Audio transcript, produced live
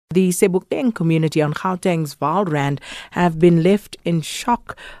The Sebokeng community on Gauteng's Valrand have been left in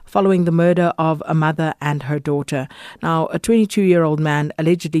shock following the murder of a mother and her daughter. Now, a 22-year-old man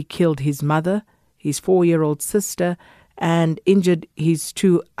allegedly killed his mother, his 4-year-old sister, and injured his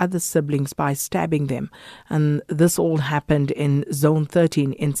 2 other siblings by stabbing them. And this all happened in Zone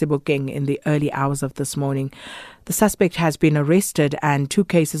 13 in Sebokeng in the early hours of this morning. The suspect has been arrested and 2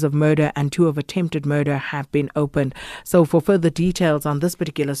 cases of murder and 2 of attempted murder have been opened. So for further details on this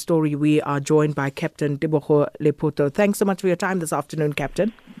particular story, we are joined by Captain Tebogo Lepoto. Thanks so much for your time this afternoon,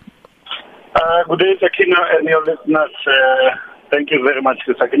 Captain. Good day, Sakina, and your listeners. Thank you very much,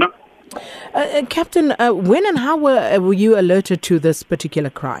 Sakina. Captain, when and how were you alerted to this particular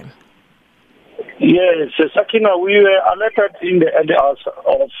crime? Yes, Sakina, we were alerted in the early hours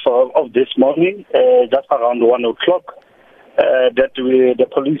of this morning, just around 1 o'clock, that the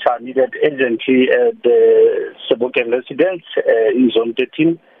police are needed urgently at the Sebokeng residence in Zone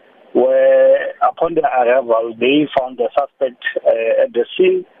 13, where upon their arrival, they found the suspect at the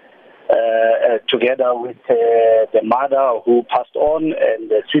scene, together with the mother who passed on and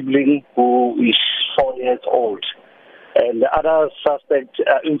the sibling who is 4 years old. And the other suspect,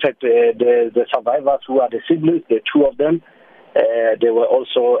 in fact, the survivors who are the siblings, the 2 of them, they were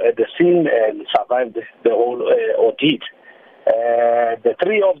also at the scene and survived the whole ordeal. The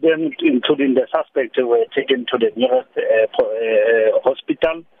 3 of them, including the suspect, were taken to the nearest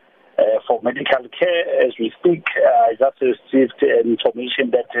hospital for medical care. As we speak, I just received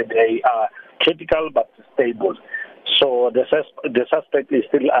information that they are critical but stable. So the suspect is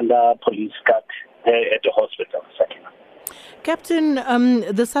still under police guard at the hospital. Captain,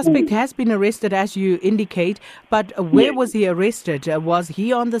 the suspect has been arrested, as you indicate, but where was he arrested? Was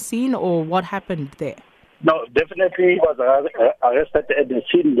he on the scene or what happened there? No, definitely he was arrested at the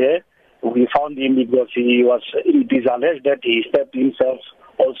scene there. We found him because it is alleged that he stabbed himself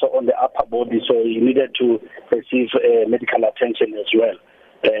also on the upper body, so he needed to receive medical attention as well.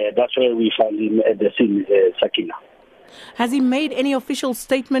 That's where we found him at the scene, Sakina. Has he made any official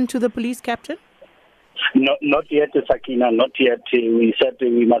statement to the police, Captain? Not yet, Sakina, not yet. We said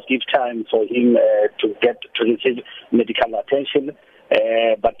we must give time for him to receive medical attention.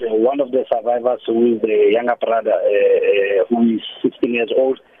 But one of the survivors, who is the younger brother, who is 16 years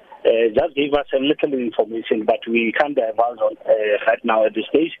old, just gave us a little information, but we can't divulge on right now at this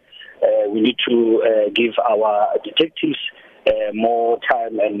stage. We need to give our detectives more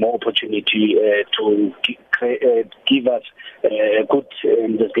time and more opportunity to give us a good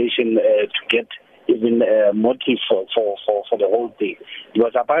investigation to get even motive for the whole thing.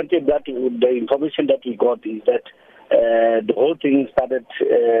 Because apparently that the information that we got is that the whole thing started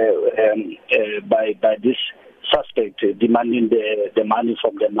by this suspect demanding the money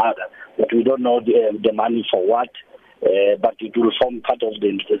from the mother, but we don't know the money for what. But it will form part of the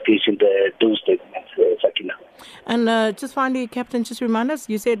investigation, those statements, Sakina. And just finally, Captain, just remind us,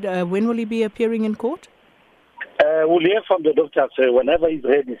 you said when will he be appearing in court? We'll hear from the doctors whenever he's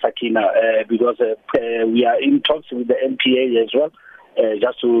ready, Sakina, because we are in talks with the NPA as well,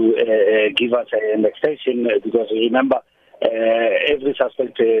 just to give us an extension, because remember, every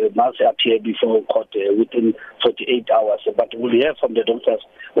suspect must appear before court within 48 hours. But we'll hear from the doctors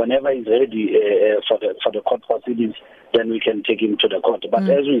whenever he's ready for the court proceedings, then we can take him to the court. But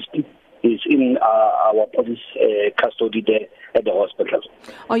as we speak, he's in our police custody there at the hospital.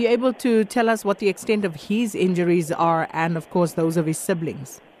 Are you able to tell us what the extent of his injuries are and, of course, those of his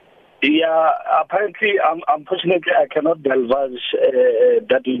siblings? Yeah, apparently, unfortunately, I cannot divulge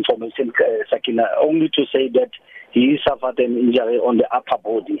that information, Sakina, only to say that he suffered an injury on the upper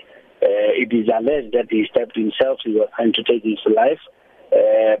body. It is alleged that he stabbed himself. He was trying to take his life.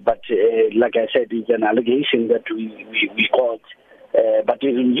 But like I said, it's an allegation that we caught. But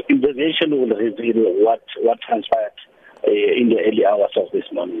the investigation will reveal what transpired in the early hours of this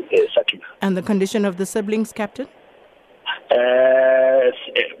morning, Sakina. And the condition of the siblings, Captain?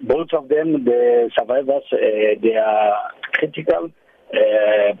 Both of them, the survivors, they are critical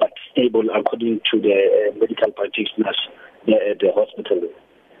but stable according to the medical practitioners at the hospital.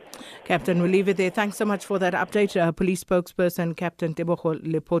 Captain, we'll leave it there. Thanks so much for that update. Police spokesperson Captain Tebogo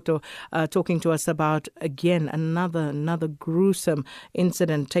Lepoto talking to us about, again, another gruesome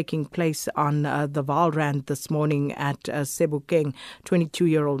incident taking place on the Valrand this morning at Sebokeng.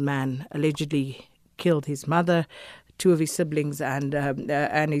 22-year-old man allegedly killed his mother, 2 of his siblings and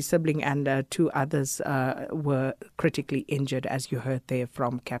his sibling, and 2 others were critically injured, as you heard there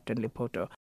from Captain Lepoto.